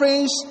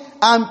offerings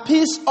and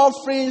peace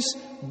offerings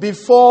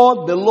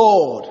before the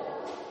Lord.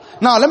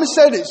 Now, let me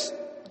say this.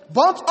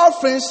 Burnt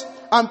offerings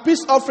and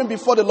peace offering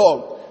before the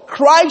Lord.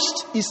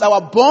 Christ is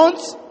our burnt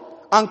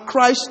and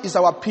Christ is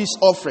our peace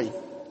offering.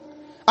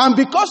 And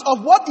because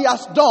of what he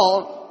has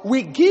done,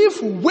 we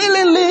give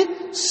willingly,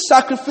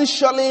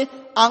 sacrificially,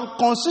 and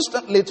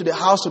consistently to the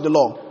house of the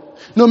Lord.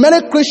 Now,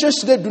 many Christians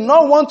today do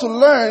not want to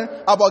learn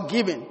about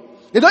giving.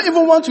 They don't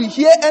even want to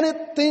hear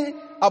anything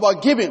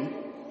about giving.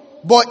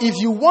 But if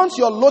you want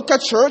your local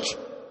church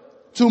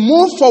to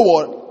move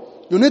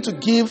forward, you need to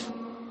give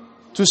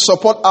to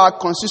support her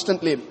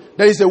consistently.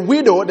 There is a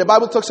widow, the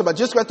Bible talks about,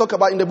 just like I talk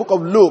about in the book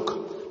of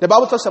Luke. The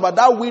Bible talks about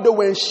that widow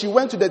when she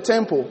went to the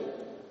temple.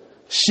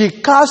 She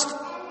cast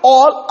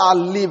all her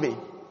living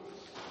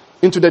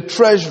into the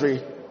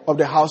treasury of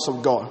the house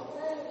of God.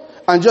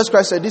 And Jesus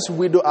Christ said, this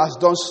widow has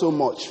done so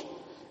much.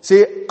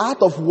 Say,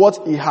 out of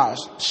what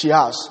she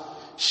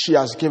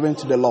has given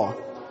to the Lord.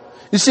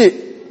 You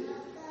see,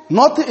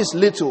 nothing is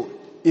little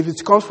if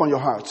it comes from your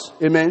heart.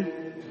 Amen.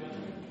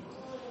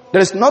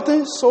 There is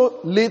nothing so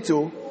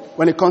little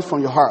when it comes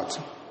from your heart.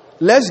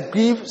 Let's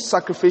give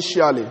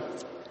sacrificially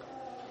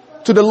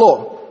to the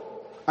Lord.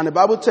 And the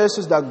Bible tells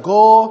us that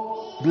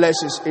God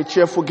blesses a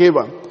cheerful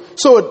giver.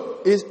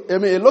 So,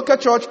 a local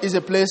church is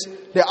a place,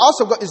 the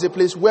house of God is a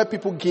place where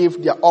people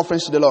give their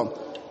offerings to the Lord.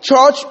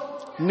 Church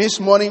needs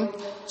money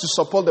to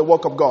support the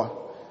work of God.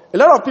 A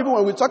lot of people,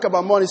 when we talk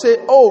about money, say,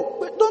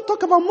 oh, don't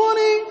talk about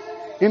money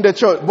in the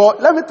church.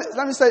 But let me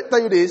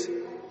tell you this.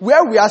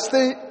 Where we are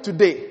staying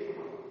today,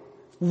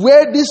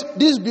 where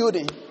this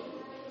building,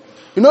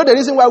 you know the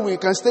reason why we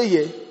can stay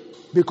here?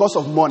 Because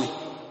of money.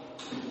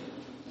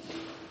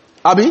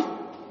 Abi?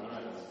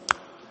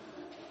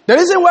 The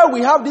reason why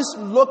we have this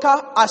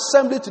local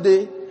assembly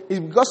today is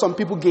because some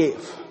people gave.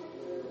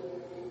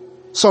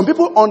 Some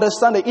people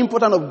understand the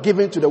importance of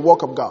giving to the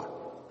work of God.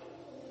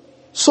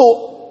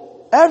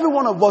 So, every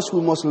one of us,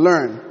 we must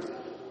learn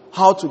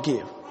how to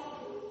give.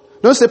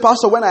 Don't say,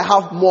 Pastor, when I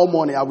have more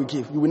money, I will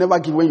give. You will never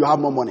give when you have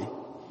more money.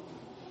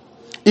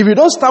 If you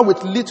don't start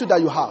with little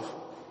that you have,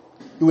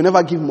 you will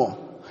never give more.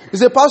 You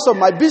say, Pastor,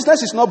 my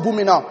business is not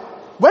booming now.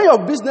 When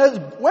your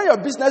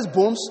business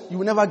booms, you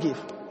will never give.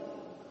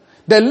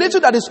 The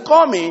little that is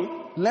coming,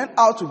 learn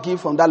how to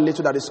give from that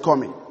little that is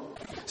coming.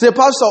 Say,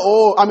 Pastor,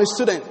 oh, I'm a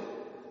student.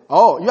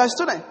 Oh, you are a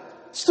student.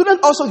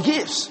 Student also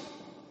gives.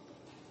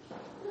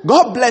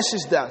 God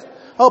blesses that.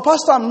 Oh,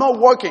 Pastor, I'm not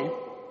working.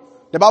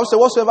 The Bible says,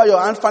 whatsoever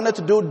your hand findeth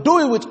to do, do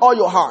it with all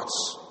your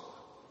hearts.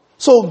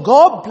 So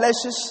God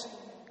blesses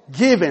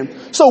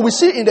giving. So we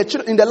see in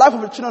the life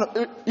of the children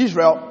of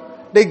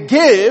Israel, they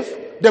gave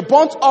the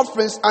burnt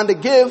offerings and they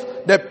gave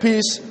the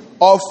peace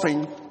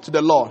offering to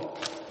the Lord.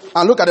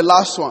 And look at the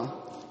last one.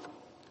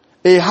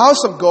 A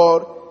house of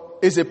God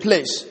is a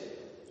place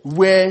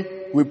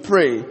where we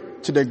pray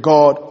to the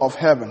God of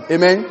heaven.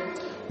 Amen.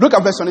 Look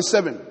at verse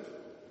 27.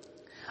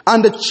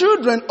 And the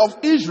children of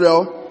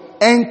Israel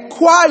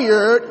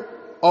inquired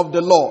of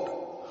the Lord,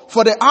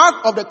 for the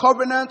ark of the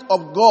covenant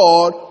of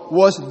God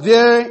was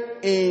there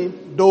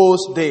in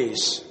those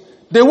days.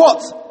 They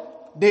what?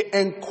 They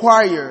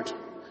inquired.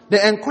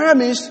 The inquire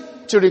means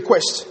to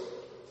request.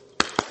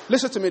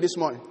 Listen to me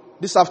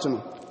this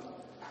afternoon.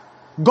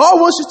 God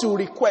wants you to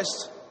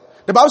request.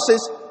 The Bible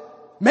says,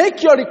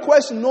 make your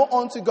request known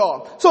unto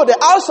God. So the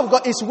house of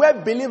God is where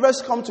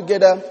believers come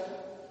together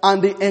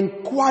and they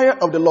inquire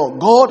of the Lord.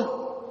 God,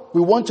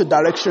 we want a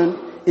direction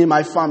in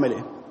my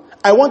family.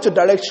 I want a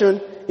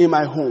direction in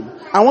my home.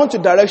 I want a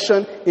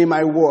direction in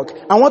my work.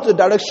 I want a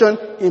direction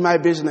in my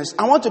business.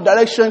 I want a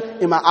direction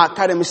in my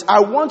academics.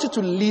 I want you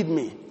to lead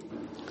me.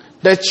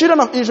 The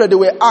children of Israel, they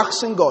were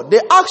asking God.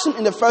 They asked him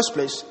in the first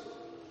place.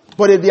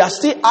 But they are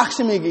still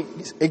asking me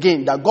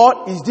again that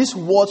God, is this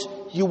what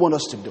you want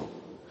us to do?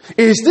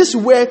 Is this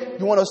where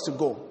you want us to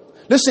go?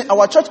 Listen,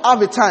 our church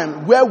have a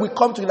time where we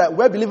come together,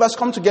 where believers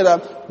come together,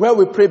 where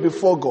we pray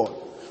before God.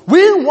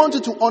 We want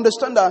you to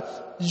understand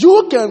that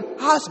you can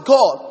ask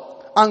God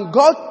and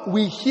God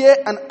will hear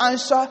and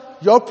answer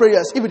your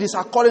prayers if it is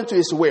according to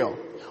His will.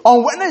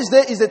 On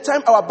Wednesday is the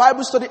time our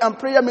Bible study and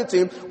prayer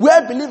meeting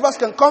where believers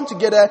can come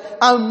together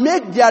and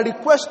make their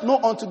request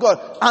known unto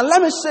God. And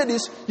let me say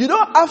this, you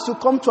don't have to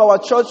come to our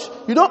church.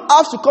 You don't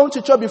have to come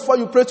to church before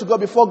you pray to God,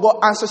 before God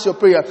answers your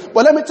prayer.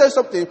 But let me tell you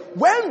something.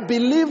 When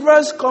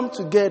believers come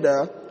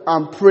together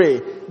and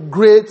pray,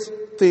 great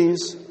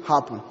things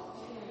happen.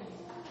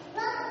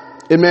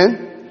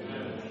 Amen?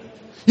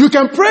 You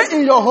can pray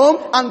in your home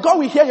and God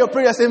will hear your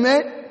prayers.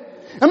 Amen?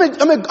 I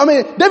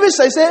mean, David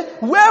says,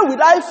 where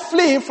would I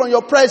flee from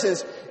your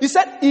presence? He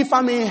said, if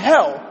I'm in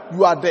hell,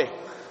 you are there.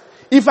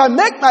 If I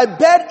make my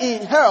bed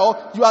in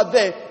hell, you are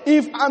there.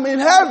 If I'm in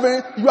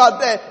heaven, you are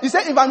there. He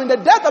said, if I'm in the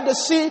depth of the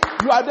sea,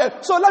 you are there.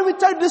 So let me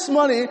tell you this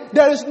morning,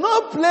 there is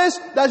no place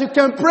that you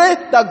can pray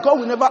that God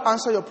will never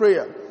answer your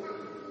prayer.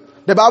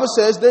 The Bible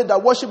says they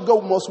that worship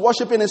God must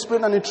worship in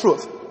spirit and in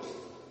truth.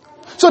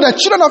 So the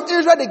children of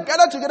Israel, they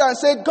gathered together and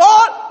said,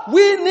 God,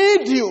 we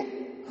need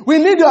you. We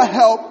need your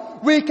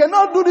help. We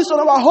cannot do this on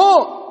our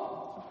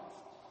own.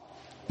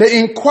 They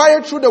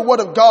inquired through the word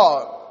of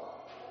God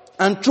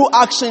and through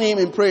asking him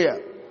in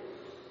prayer.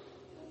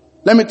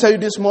 Let me tell you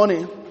this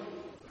morning,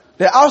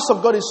 the house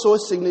of God is so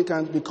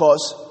significant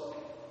because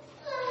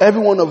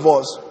every one of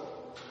us,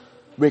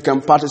 we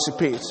can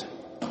participate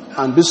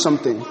and do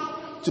something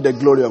to the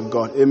glory of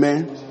God.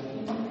 Amen.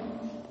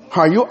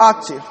 Are you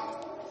active?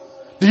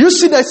 Do you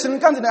see the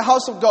significance in the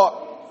house of God?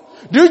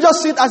 Do you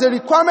just see it as a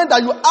requirement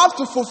that you have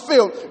to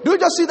fulfill? Do you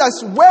just see it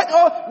as where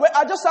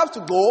I just have to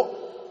go?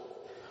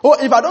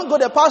 Or if I don't go,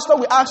 the pastor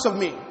will ask of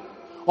me.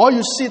 Or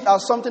you see it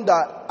as something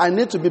that I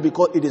need to be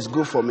because it is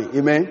good for me.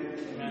 Amen.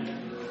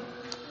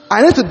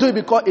 I need to do it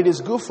because it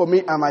is good for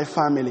me and my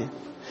family.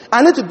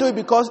 I need to do it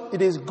because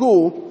it is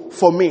good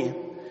for me.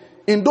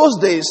 In those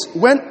days,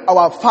 when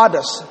our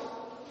fathers,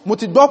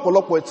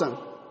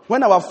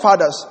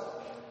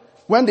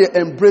 when they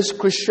embrace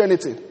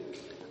Christianity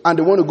and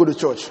they want to go to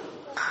church,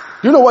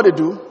 you know what they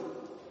do?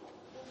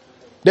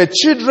 The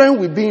children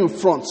will be in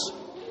front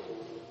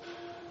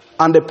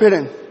and the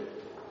parent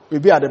will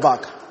be at the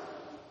back.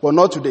 But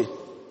not today.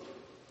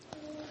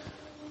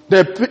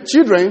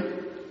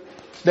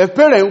 The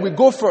parent will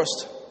go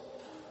first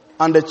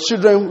and the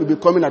children will be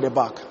coming at the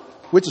back,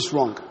 which is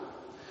wrong.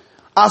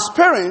 As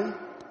parents,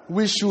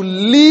 we should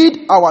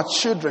lead our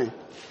children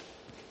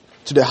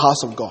to the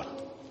house of God.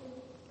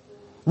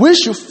 We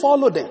should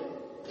follow them.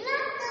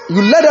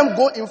 You let them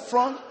go in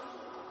front,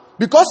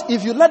 because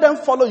if you let them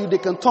follow you, they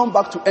can turn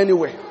back to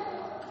anywhere.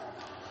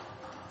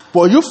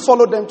 But you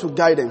follow them to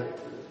guide them.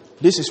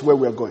 This is where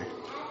we are going.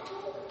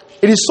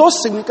 It is so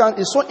significant,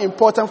 it's so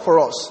important for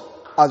us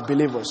as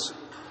believers.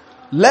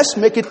 Let's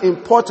make it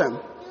important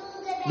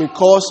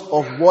because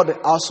of what the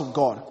house of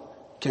God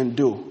can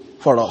do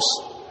for us.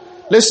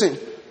 Listen,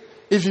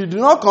 if you do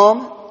not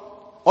come,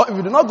 or if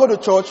you do not go to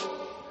church,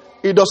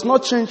 it does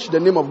not change the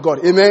name of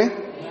God. Amen?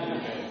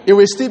 Amen. It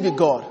will still be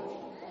God.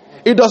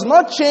 It does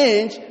not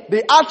change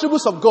the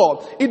attributes of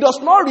God. It does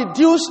not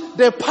reduce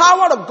the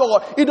power of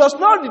God. It does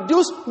not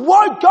reduce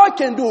what God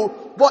can do.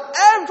 But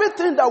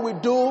everything that we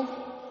do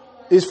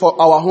is for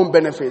our own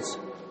benefits.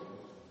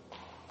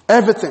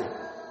 Everything.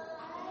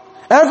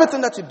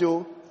 Everything that you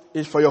do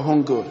is for your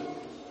own good.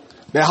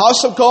 The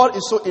house of God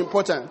is so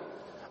important.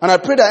 And I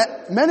pray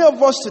that many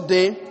of us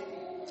today,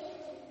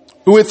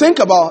 we will think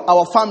about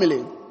our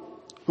family.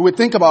 We will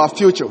think about our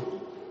future.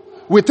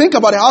 We think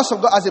about the house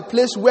of God as a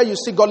place where you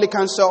see godly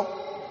counsel,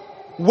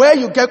 where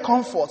you get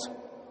comfort,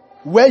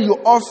 where you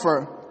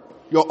offer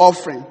your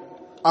offering,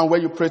 and where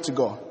you pray to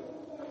God.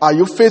 Are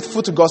you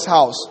faithful to God's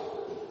house?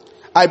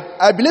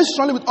 I believe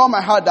strongly with all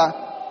my heart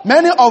that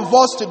many of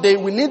us today,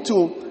 we need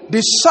to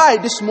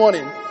decide this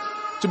morning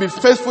to be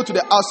faithful to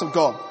the house of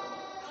God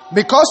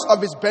because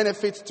of its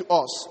benefit to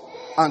us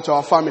and to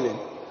our family.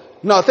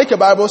 Now take your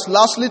Bibles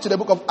lastly to the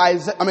book of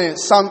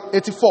Psalm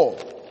 84.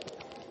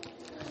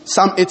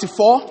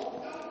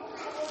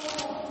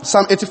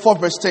 Psalm 84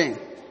 verse 10.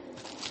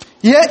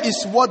 Here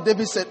is what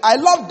David said. I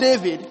love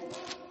David.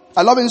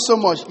 I love him so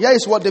much. Here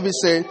is what David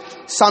said.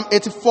 Psalm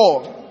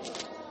 84.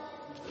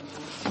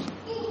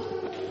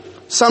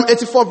 Psalm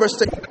 84 verse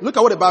 10. Look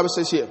at what the Bible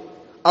says here.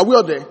 Are we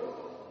all there?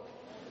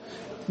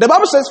 The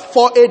Bible says,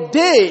 for a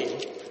day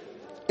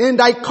in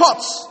thy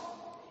courts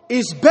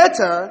is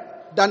better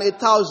than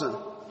 1,000.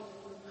 And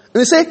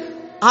they say,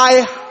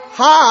 I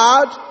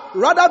had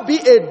rather be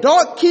a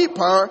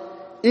doorkeeper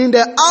in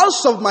the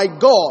house of my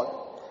God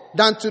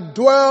than to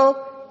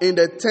dwell in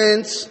the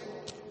tents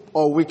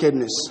of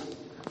wickedness.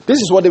 This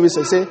is what David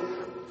says. Say,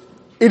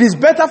 it is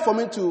better for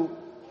me to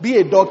be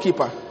a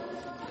doorkeeper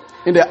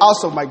in the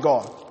house of my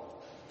God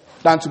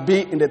than to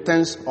be in the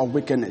tents of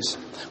wickedness.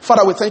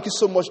 Father, we thank you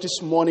so much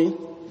this morning.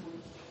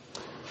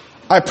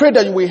 I pray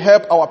that you will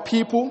help our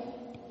people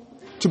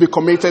to be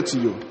committed to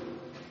you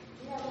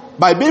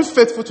by being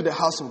faithful to the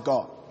house of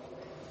God.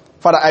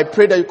 Father, I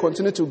pray that you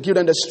continue to give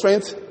them the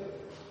strength,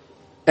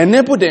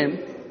 enable them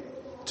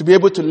to be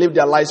able to live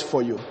their lives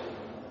for you.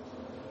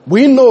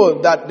 We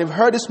know that they've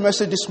heard this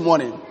message this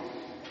morning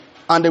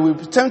and they will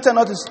be tempted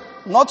not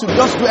to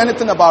just do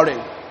anything about it.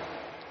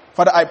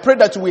 Father, I pray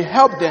that you will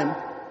help them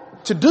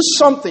to do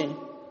something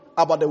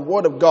about the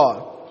word of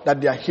God that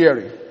they are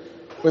hearing.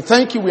 We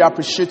thank you. We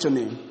appreciate your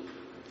name.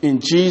 In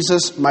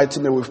Jesus'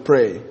 mighty name we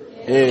pray.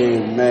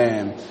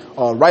 Amen.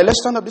 All right, let's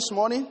stand up this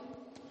morning.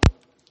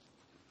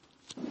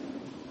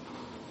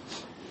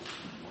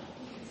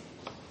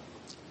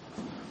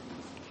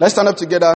 Let's stand up together.